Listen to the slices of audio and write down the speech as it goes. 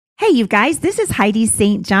you guys, this is Heidi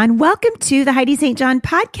St. John. Welcome to the Heidi St. John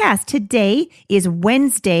podcast. Today is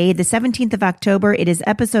Wednesday, the 17th of October. It is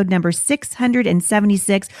episode number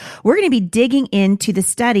 676. We're going to be digging into the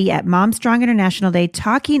study at Mom Strong International Day,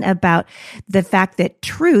 talking about the fact that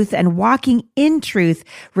truth and walking in truth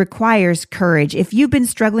requires courage. If you've been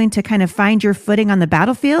struggling to kind of find your footing on the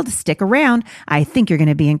battlefield, stick around. I think you're going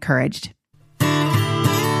to be encouraged.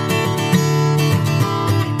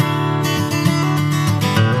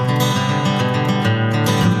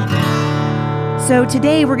 So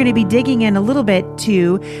today we're going to be digging in a little bit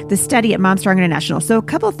to the study at Mom Strong International. So a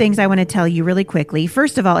couple of things I want to tell you really quickly.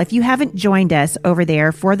 First of all, if you haven't joined us over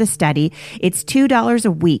there for the study, it's $2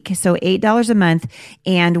 a week, so $8 a month.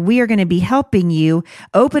 And we are going to be helping you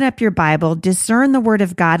open up your Bible, discern the Word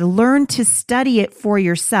of God, learn to study it for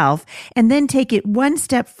yourself, and then take it one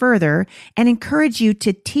step further and encourage you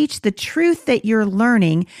to teach the truth that you're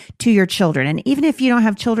learning to your children. And even if you don't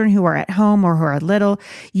have children who are at home or who are little,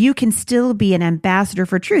 you can still be an ambassador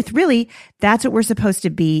for truth. Really, that's what we're supposed to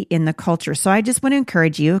be in the culture. So I just want to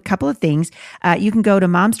encourage you a couple of things. You can go to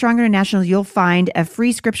Mom Strong International. You'll find a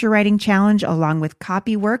free scripture writing challenge along with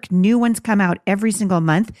copy work. New ones come out every single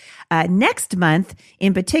month. Next month,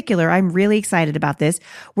 in particular, I'm really excited about this.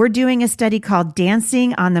 We're doing a study called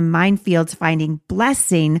Dancing on the Minefields, Finding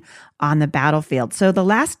Blessing on the Battlefield. So the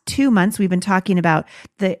last 2 months, we've been talking about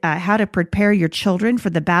the how to prepare your children for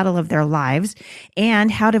the battle of their lives and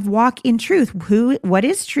how to walk in truth. What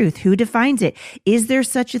is truth? Who defines it? Is there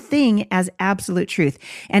such a thing as absolute truth?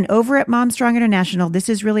 And over at Mom Strong International, this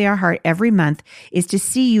is really our heart every month, is to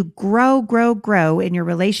see you grow in your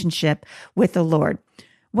relationship with the Lord.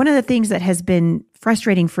 One of the things that has been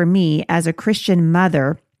frustrating for me as a Christian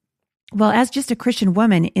mother, well, as just a Christian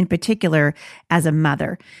woman in particular, as a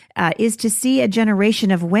mother, is to see a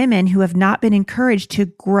generation of women who have not been encouraged to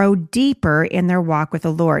grow deeper in their walk with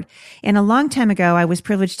the Lord. And a long time ago, I was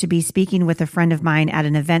privileged to be speaking with a friend of mine at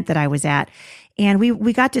an event that I was at. And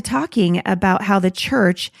we got to talking about how the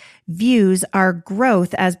church views our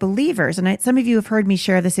growth as believers. And some of you have heard me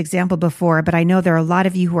share this example before, but I know there are a lot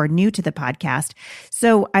of you who are new to the podcast.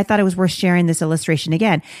 So I thought it was worth sharing this illustration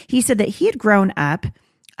again. He said that he had grown up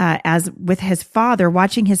as with his father,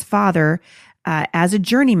 watching his father as a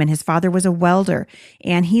journeyman. His father was a welder,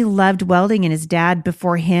 and he loved welding, and his dad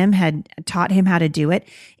before him had taught him how to do it.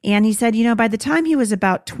 And he said, by the time he was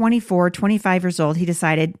about 24, 25 years old, he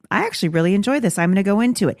decided, I actually really enjoy this. I'm going to go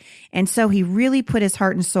into it. And so he really put his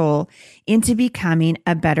heart and soul into becoming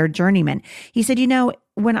a better journeyman. He said,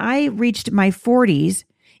 when I reached my 40s,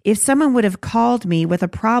 if someone would have called me with a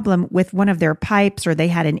problem with one of their pipes, or they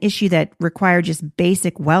had an issue that required just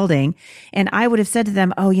basic welding, and I would have said to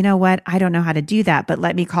them, oh, you know what? I don't know how to do that, but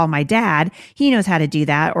let me call my dad. He knows how to do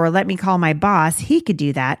that. Or let me call my boss. He could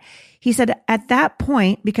do that. He said at that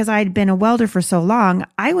point, because I had been a welder for so long,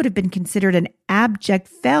 I would have been considered an abject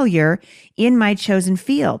failure in my chosen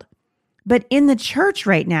field. But in the church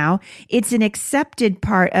right now, it's an accepted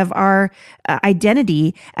part of our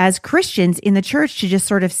identity as Christians in the church to just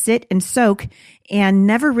sort of sit and soak and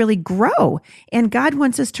never really grow. And God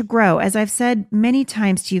wants us to grow. As I've said many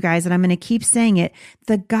times to you guys, and I'm going to keep saying it,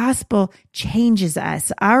 the gospel changes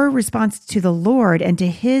us. Our response to the Lord and to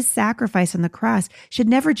his sacrifice on the cross should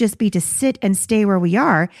never just be to sit and stay where we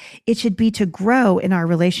are. It should be to grow in our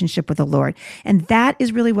relationship with the Lord. And that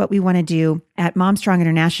is really what we want to do at Mom Strong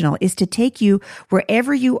International, is to take you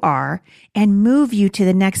wherever you are and move you to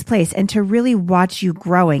the next place and to really watch you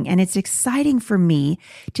growing. And it's exciting for me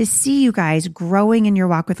to see you guys growing in your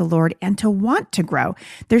walk with the Lord and to want to grow.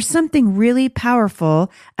 There's something really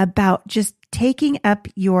powerful about just taking up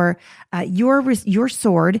your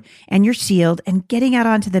sword and your shield and getting out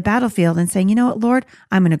onto the battlefield and saying, you know what, Lord,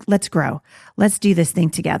 let's grow. Let's do this thing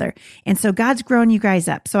together. And so God's grown you guys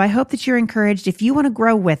up. So I hope that you're encouraged. If you want to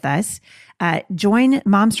grow with us, join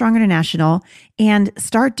Mom Strong International and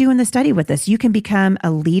start doing the study with us. You can become a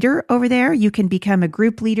leader over there. You can become a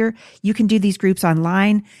group leader. You can do these groups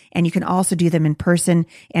online, and you can also do them in person.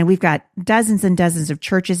 And we've got dozens and dozens of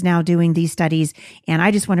churches now doing these studies. And I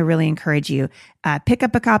just want to really encourage you, pick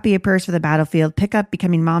up a copy of Prayers for the Battlefield, pick up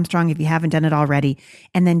Becoming Mom Strong if you haven't done it already,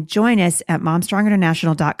 and then join us at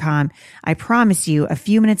momstronginternational.com. I promise you, a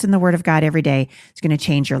few minutes in the Word of God every day is going to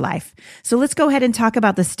change your life. So let's go ahead and talk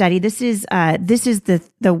about the study. This is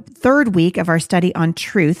the third week of our study on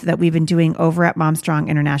truth that we've been doing over at Mom Strong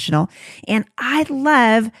International. And I'd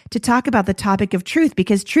love to talk about the topic of truth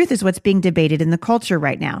because truth is what's being debated in the culture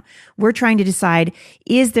right now. We're trying to decide,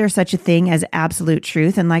 is there such a thing as absolute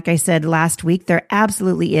truth? And like I said last week, there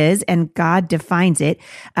absolutely is, and God defines it.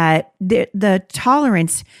 The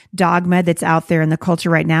tolerance dogma that's out there in the culture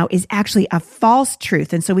right now is actually a false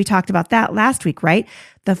truth. And so we talked about that last week, right?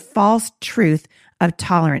 The false truth of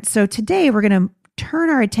tolerance. So today we're going to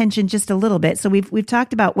turn our attention just a little bit. So we've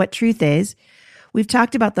talked about what truth is. We've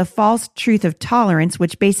talked about the false truth of tolerance,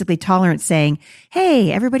 which basically tolerance saying,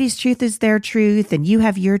 hey, everybody's truth is their truth and you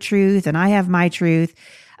have your truth and I have my truth.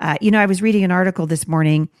 I was reading an article this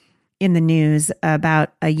morning in the news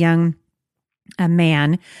about a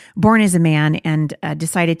man born as a man and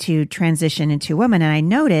decided to transition into a woman. And I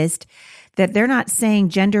noticed that they're not saying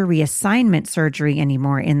gender reassignment surgery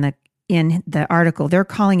anymore in the article. They're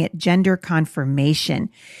calling it gender confirmation.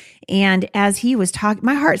 And as he was talking,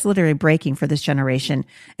 my heart's literally breaking for this generation,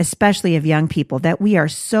 especially of young people, that we are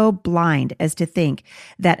so blind as to think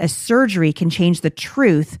that a surgery can change the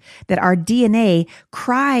truth that our DNA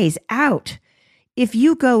cries out. If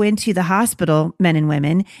you go into the hospital, men and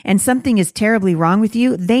women, and something is terribly wrong with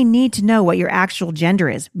you, they need to know what your actual gender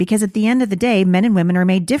is. Because at the end of the day, men and women are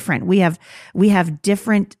made different. We have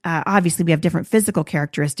different, obviously we have different physical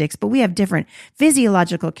characteristics, but we have different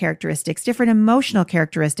physiological characteristics, different emotional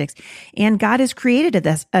characteristics. And God has created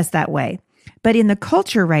us that way. But in the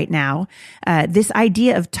culture right now, this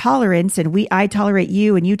idea of tolerance and I tolerate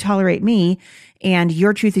you and you tolerate me and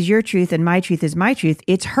your truth is your truth and my truth is my truth,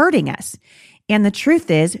 it's hurting us. And the truth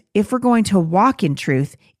is, if we're going to walk in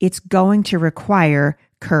truth, it's going to require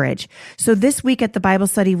courage. So this week at the Bible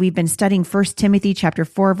study, we've been studying 1 Timothy chapter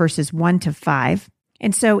 4, verses 1-5.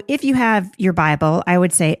 And so if you have your Bible, I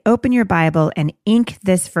would say open your Bible and ink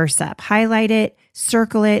this verse up. Highlight it,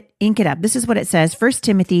 circle it, ink it up. This is what it says, 1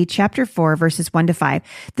 Timothy chapter 4, verses 1-5.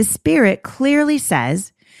 The Spirit clearly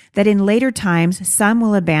says that in later times, some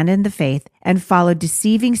will abandon the faith and follow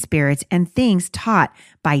deceiving spirits and things taught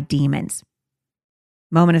by demons.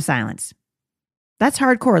 Moment of silence. That's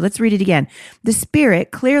hardcore. Let's read it again. The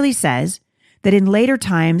Spirit clearly says that in later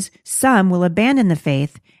times, some will abandon the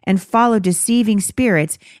faith and follow deceiving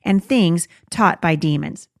spirits and things taught by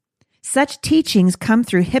demons. Such teachings come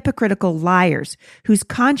through hypocritical liars whose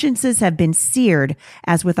consciences have been seared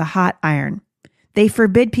as with a hot iron. They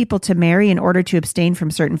forbid people to marry in order to abstain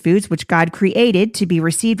from certain foods which God created to be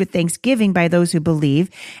received with thanksgiving by those who believe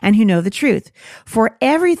and who know the truth. For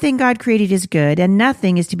everything God created is good, and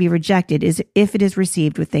nothing is to be rejected if it is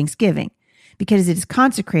received with thanksgiving, because it is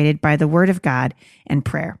consecrated by the word of God and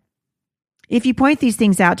prayer. If you point these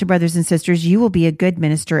things out to brothers and sisters, you will be a good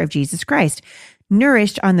minister of Jesus Christ,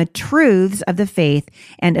 nourished on the truths of the faith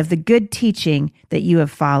and of the good teaching that you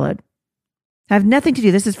have followed. Have nothing to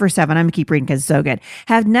do, this is verse 7, I'm going to keep reading because it's so good.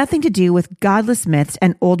 Have nothing to do with godless myths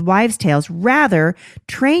and old wives' tales. Rather,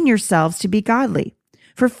 train yourselves to be godly.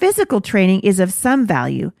 For physical training is of some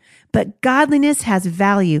value, but godliness has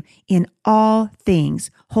value in all things,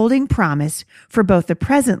 holding promise for both the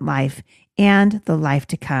present life and the life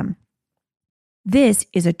to come. This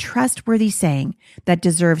is a trustworthy saying that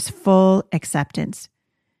deserves full acceptance.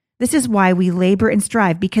 This is why we labor and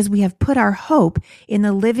strive, because we have put our hope in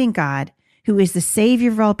the living God, who is the Savior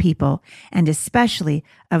of all people, and especially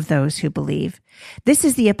of those who believe. This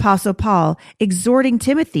is the Apostle Paul exhorting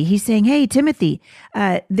Timothy. He's saying, hey, Timothy,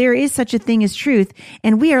 there is such a thing as truth,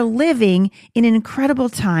 and we are living in an incredible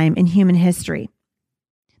time in human history.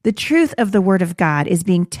 The truth of the Word of God is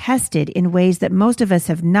being tested in ways that most of us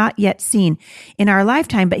have not yet seen in our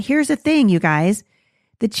lifetime. But here's the thing, you guys.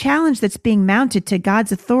 The challenge that's being mounted to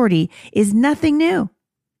God's authority is nothing new.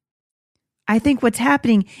 I think what's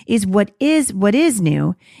happening is what is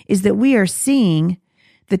new is that we are seeing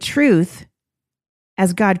the truth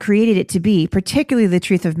as God created it to be, particularly the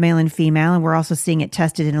truth of male and female, and we're also seeing it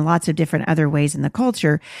tested in lots of different other ways in the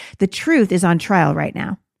culture. The truth is on trial right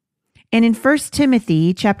now. And in 1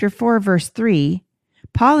 Timothy chapter 4, verse 3,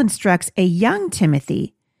 Paul instructs a young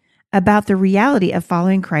Timothy about the reality of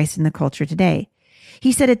following Christ in the culture today.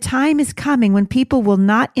 He said, a time is coming when people will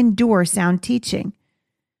not endure sound teaching,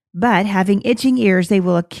 but having itching ears, they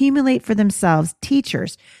will accumulate for themselves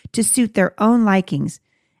teachers to suit their own likings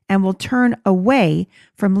and will turn away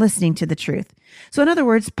from listening to the truth. So in other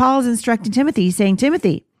words, Paul is instructing Timothy, he's saying,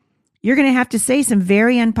 Timothy, you're going to have to say some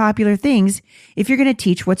very unpopular things if you're going to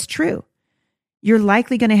teach what's true. You're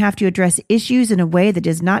likely going to have to address issues in a way that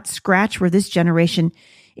does not scratch where this generation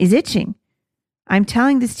is itching. I'm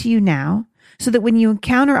telling this to you now so that when you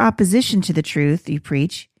encounter opposition to the truth you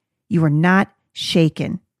preach, you are not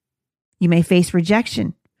shaken. You may face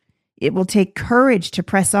rejection. It will take courage to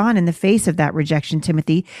press on in the face of that rejection,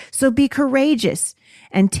 Timothy. So be courageous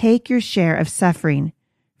and take your share of suffering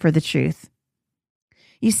for the truth.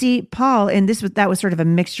 You see, Paul, and that was sort of a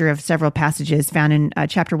mixture of several passages found in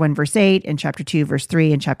chapter 1, verse 8, and chapter 2, verse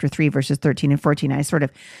 3, and chapter 3, verses 13 and 14. I sort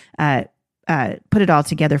of put it all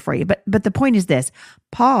together for you. But the point is this: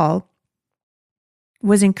 Paul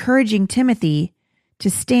was encouraging Timothy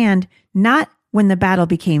to stand not when the battle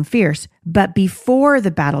became fierce, but before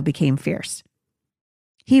the battle became fierce.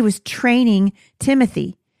 He was training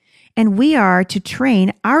Timothy, and we are to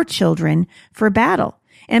train our children for battle.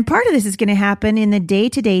 And part of this is going to happen in the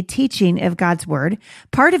day-to-day teaching of God's word.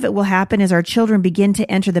 Part of it will happen as our children begin to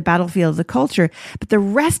enter the battlefield of the culture. But the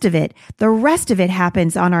rest of it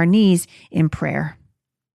happens on our knees in prayer.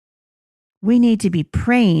 We need to be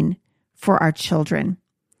praying for our children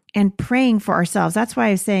and praying for ourselves. That's why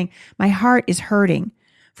I was saying my heart is hurting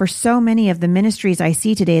for so many of the ministries I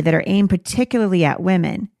see today that are aimed particularly at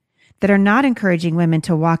women, that are not encouraging women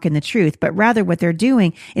to walk in the truth, but rather what they're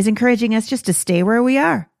doing is encouraging us just to stay where we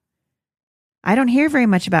are. I don't hear very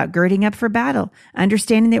much about girding up for battle,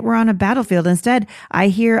 understanding that we're on a battlefield. Instead, I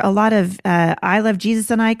hear a lot of, I love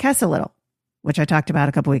Jesus and I cuss a little, which I talked about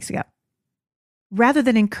a couple weeks ago. Rather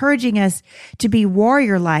than encouraging us to be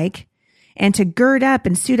warrior-like and to gird up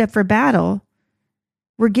and suit up for battle,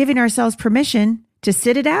 we're giving ourselves permission to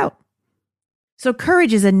sit it out. So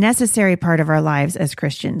courage is a necessary part of our lives as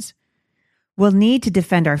Christians. We'll need to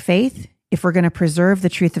defend our faith if we're going to preserve the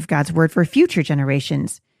truth of God's word for future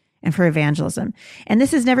generations and for evangelism. And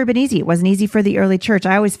this has never been easy. It wasn't easy for the early church.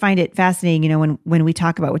 I always find it fascinating, when we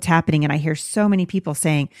talk about what's happening, and I hear so many people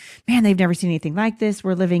saying, man, they've never seen anything like this.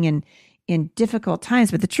 We're living in difficult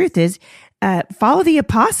times. But the truth is, follow the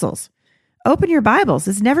apostles. Open your Bibles.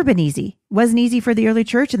 It's never been easy. It wasn't easy for the early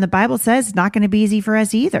church, and the Bible says it's not going to be easy for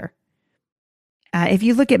us either. If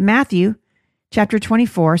you look at Matthew chapter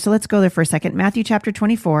 24, so let's go there for a second. Matthew chapter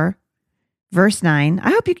 24, verse 9.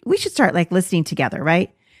 I hope we should start listening together,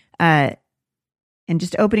 right? And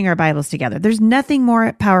just opening our Bibles together. There's nothing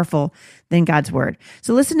more powerful than God's word.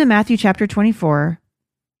 So listen to Matthew chapter 24,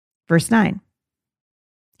 verse 9.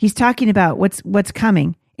 He's talking about what's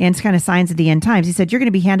coming and it's kind of signs of the end times. He said, you're going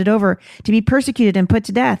to be handed over to be persecuted and put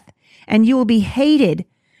to death, and you will be hated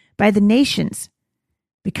by the nations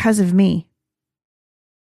because of me.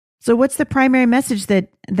 So what's the primary message that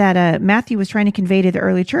Matthew was trying to convey to the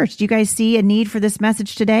early church? Do you guys see a need for this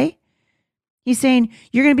message today? He's saying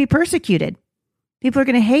you're going to be persecuted. People are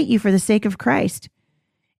going to hate you for the sake of Christ.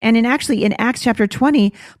 And in Acts chapter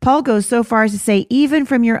 20, Paul goes so far as to say, even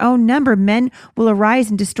from your own number, men will arise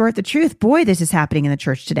and distort the truth. Boy, this is happening in the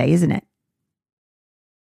church today, isn't it?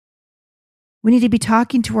 We need to be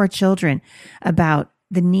talking to our children about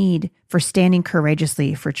the need for standing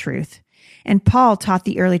courageously for truth. And Paul taught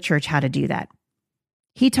the early church how to do that.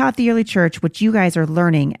 He taught the early church what you guys are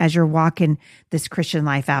learning as you're walking this Christian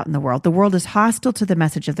life out in the world. The world is hostile to the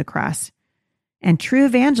message of the cross. And true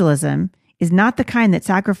evangelism is not the kind that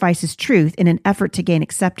sacrifices truth in an effort to gain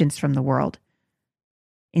acceptance from the world.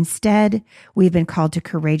 Instead, we've been called to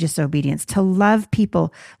courageous obedience, to love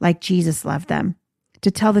people like Jesus loved them, to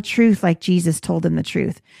tell the truth like Jesus told them the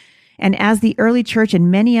truth. And as the early church and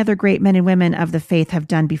many other great men and women of the faith have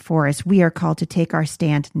done before us, we are called to take our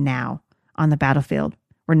stand now on the battlefield.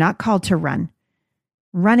 We're not called to run.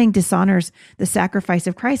 Running dishonors the sacrifice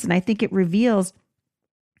of Christ, and I think it reveals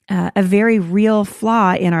a very real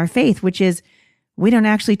flaw in our faith, which is we don't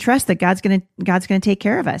actually trust that God's going to take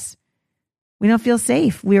care of us. We don't feel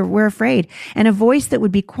safe. We're afraid. And a voice that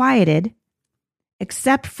would be quieted,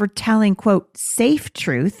 except for telling, quote, safe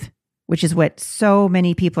truth, which is what so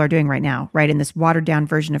many people are doing right now, right, in this watered down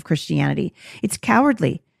version of Christianity. It's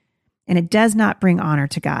cowardly, and it does not bring honor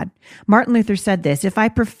to God. Martin Luther said this, if I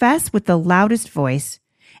profess with the loudest voice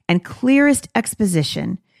and clearest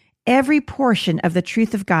exposition every portion of the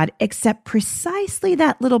truth of God, except precisely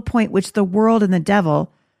that little point which the world and the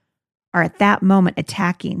devil are at that moment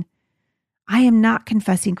attacking, I am not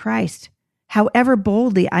confessing Christ, however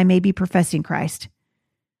boldly I may be professing Christ.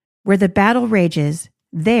 Where the battle rages,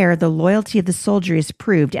 there the loyalty of the soldier is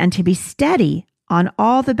proved, and to be steady on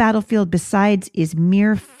all the battlefield besides is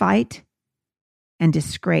mere fight and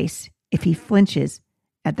disgrace if he flinches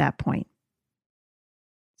at that point.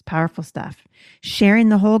 It's powerful stuff. Sharing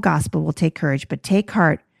the whole gospel will take courage, but take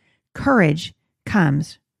heart. Courage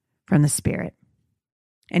comes from the Spirit.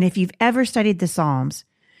 And if you've ever studied the Psalms,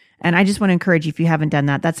 and I just want to encourage you, if you haven't done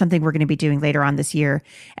that, that's something we're going to be doing later on this year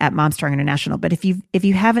at Mom Strong International. But if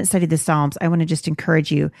you haven't studied the Psalms, I want to just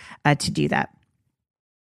encourage you to do that.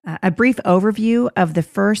 A brief overview of the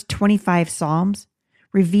first 25 Psalms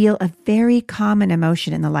reveal a very common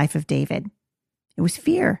emotion in the life of David. It was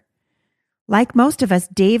fear. Like most of us,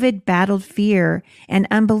 David battled fear and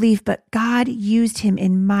unbelief, but God used him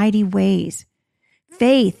in mighty ways.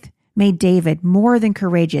 Faith made David more than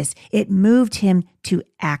courageous. It moved him to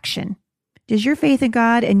action. Does your faith in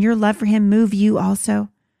God and your love for him move you also?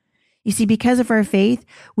 You see, because of our faith,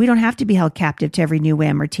 we don't have to be held captive to every new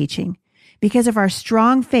whim or teaching. Because of our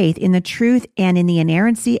strong faith in the truth and in the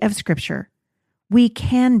inerrancy of Scripture, we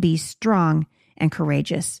can be strong and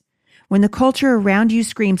courageous. When the culture around you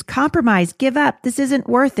screams, compromise, give up, this isn't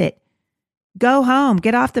worth it. Go home,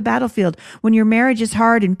 get off the battlefield. When your marriage is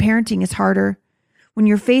hard and parenting is harder. When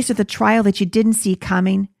you're faced with a trial that you didn't see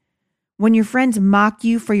coming. When your friends mock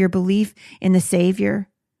you for your belief in the Savior.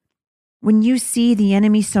 When you see the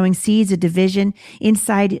enemy sowing seeds of division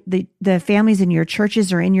inside the families in your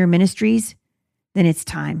churches or in your ministries, then it's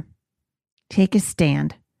time. Take a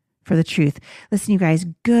stand for the truth. Listen, you guys,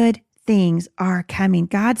 good things are coming.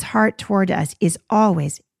 God's heart toward us is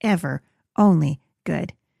always, ever, only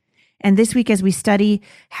good. And this week, as we study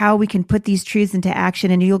how we can put these truths into action,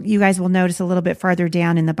 and you guys will notice a little bit farther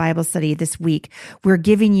down in the Bible study this week, we're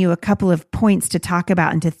giving you a couple of points to talk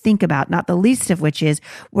about and to think about, not the least of which is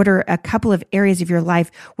what are a couple of areas of your life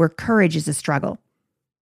where courage is a struggle.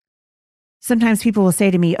 Sometimes people will say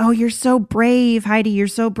to me, oh, you're so brave, Heidi, you're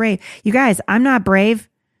so brave. You guys, I'm not brave.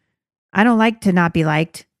 I don't like to not be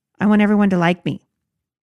liked. I want everyone to like me.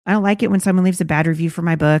 I don't like it when someone leaves a bad review for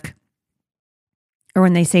my book, or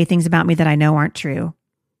when they say things about me that I know aren't true.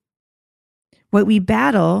 What we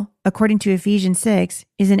battle, according to Ephesians 6,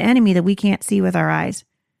 is an enemy that we can't see with our eyes.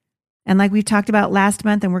 And like we've talked about last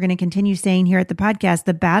month, and we're going to continue saying here at the podcast,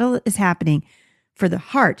 the battle is happening for the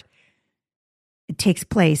heart. It takes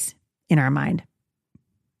place in our mind.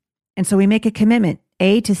 And so we make a commitment,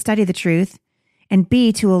 A, to study the truth, and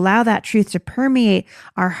B, to allow that truth to permeate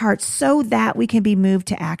our hearts so that we can be moved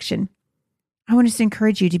to action. I want us to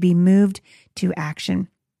encourage you to be moved to action.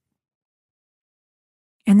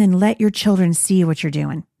 And then let your children see what you're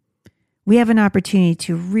doing. We have an opportunity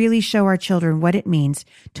to really show our children what it means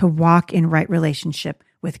to walk in right relationship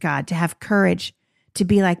with God, to have courage, to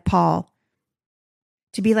be like Paul,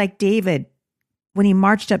 to be like David when he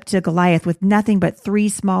marched up to Goliath with nothing but 3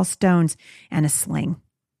 small stones and a sling.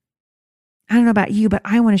 I don't know about you, but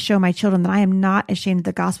I want to show my children that I am not ashamed of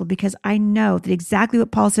the gospel, because I know that exactly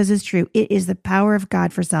what Paul says is true. It is the power of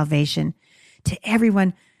God for salvation to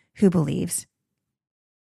everyone who believes.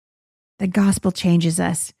 The gospel changes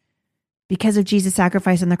us. Because of Jesus'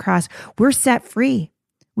 sacrifice on the cross, we're set free.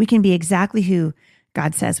 We can be exactly who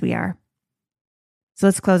God says we are. So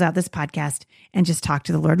let's close out this podcast and just talk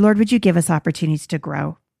to the Lord. Lord, would you give us opportunities to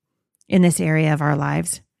grow in this area of our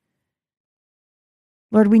lives?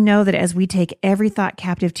 Lord, we know that as we take every thought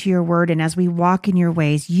captive to your word and as we walk in your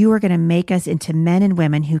ways, you are going to make us into men and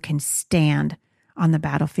women who can stand on the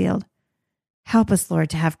battlefield. Help us, Lord,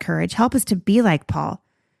 to have courage. Help us to be like Paul.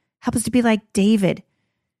 Help us to be like David,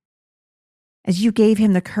 as you gave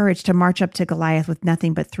him the courage to march up to Goliath with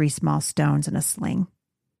nothing but 3 small stones and a sling.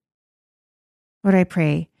 Lord, I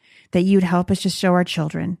pray that you'd help us to show our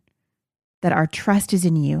children that our trust is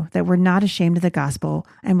in you, that we're not ashamed of the gospel,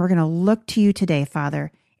 and we're going to look to you today,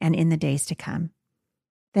 Father, and in the days to come.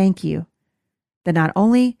 Thank you that not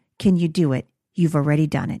only can you do it, you've already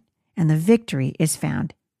done it, and the victory is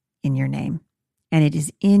found in your name. And it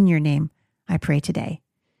is in your name I pray today,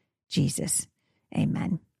 Jesus.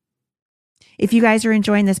 Amen. If you guys are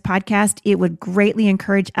enjoying this podcast, it would greatly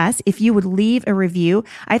encourage us if you would leave a review.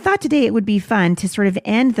 I thought today it would be fun to sort of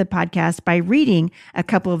end the podcast by reading a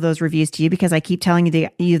couple of those reviews to you, because I keep telling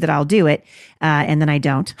you that I'll do it, and then I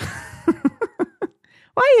don't.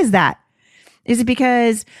 Why is that? Is it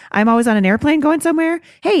because I'm always on an airplane going somewhere?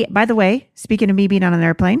 Hey, by the way, speaking of me being on an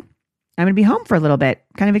airplane, I'm going to be home for a little bit.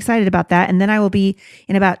 Kind of excited about that. And then I will be,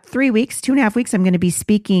 in about 3 weeks, 2.5 weeks, I'm going to be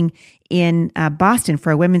speaking in Boston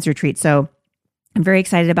for a women's retreat. So I'm very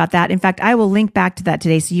excited about that. In fact, I will link back to that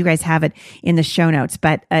today so you guys have it in the show notes.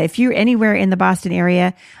 But if you're anywhere in the Boston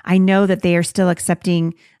area, I know that they are still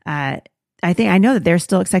accepting, I know that they're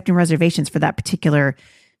still accepting reservations for that particular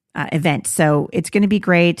event. So it's going to be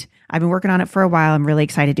great. I've been working on it for a while. I'm really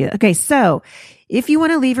excited to do it. Okay, so if you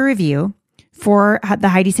want to leave a review for the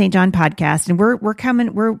Heidi St. John podcast, and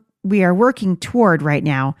we are working toward right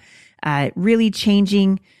now, really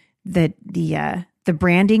changing the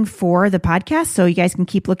branding for the podcast. So you guys can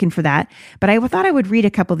keep looking for that. But I thought I would read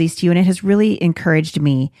a couple of these to you, and it has really encouraged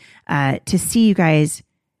me to see you guys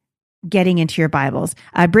getting into your Bibles.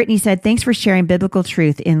 Brittany said, thanks for sharing biblical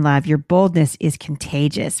truth in love. Your boldness is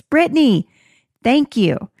contagious. Brittany, thank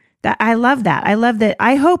you. I love that. I love that.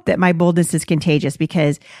 I hope that my boldness is contagious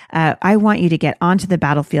because I want you to get onto the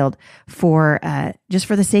battlefield for just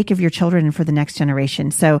for the sake of your children and for the next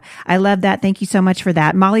generation. So I love that. Thank you so much for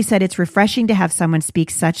that. Molly said it's refreshing to have someone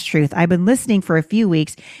speak such truth. I've been listening for a few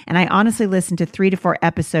weeks, and I honestly listened to 3 to 4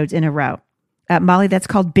 episodes in a row. Molly, that's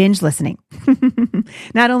called binge listening.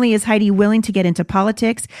 Not only is Heidi willing to get into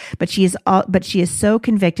politics, but she is so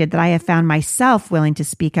convicted that I have found myself willing to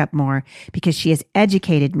speak up more because she has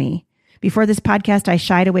educated me. Before this podcast, I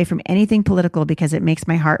shied away from anything political because it makes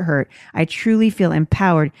my heart hurt. I truly feel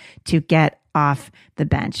empowered to get off the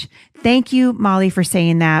bench. Thank you, Molly, for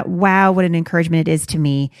saying that. Wow, what an encouragement it is to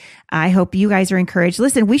me. I hope you guys are encouraged.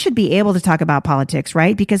 Listen, we should be able to talk about politics,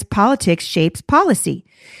 right? Because politics shapes policy.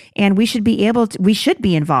 And we should be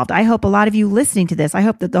involved. I hope a lot of you listening to this, I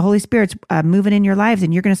hope that the Holy Spirit's moving in your lives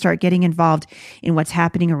and you're going to start getting involved in what's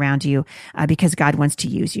happening around you because God wants to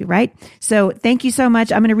use you, right? So thank you so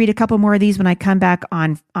much. I'm going to read a couple more of these when I come back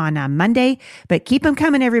on Monday, but keep them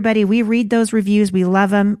coming, everybody. We read those reviews. We love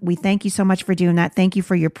them. We thank you so much for doing that. Thank you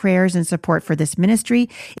for your prayers and support for this ministry.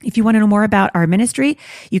 If you want to know more about our ministry,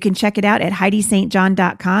 you can check it out at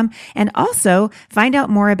HeidiSt.John.com and also find out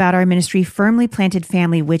more about our ministry, Firmly Planted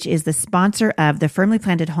Family, which is the sponsor of the Firmly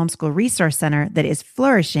Planted Homeschool Resource Center that is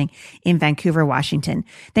flourishing in Vancouver, Washington.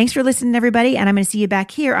 Thanks for listening, everybody. And I'm going to see you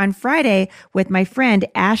back here on Friday with my friend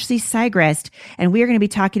Ashley Sigrist. And we are going to be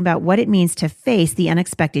talking about what it means to face the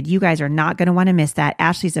unexpected. You guys are not going to want to miss that.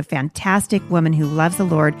 Ashley's a fantastic woman who loves the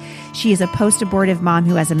Lord. She is a post-abortive mom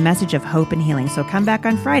who has a message of hope and healing. So come back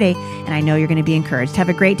on Friday, and I know you're going to be encouraged. Have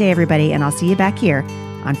a great day, everybody, and I'll see you back here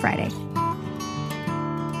on Friday.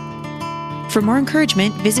 For more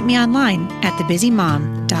encouragement, visit me online at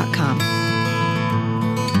thebusymom.com.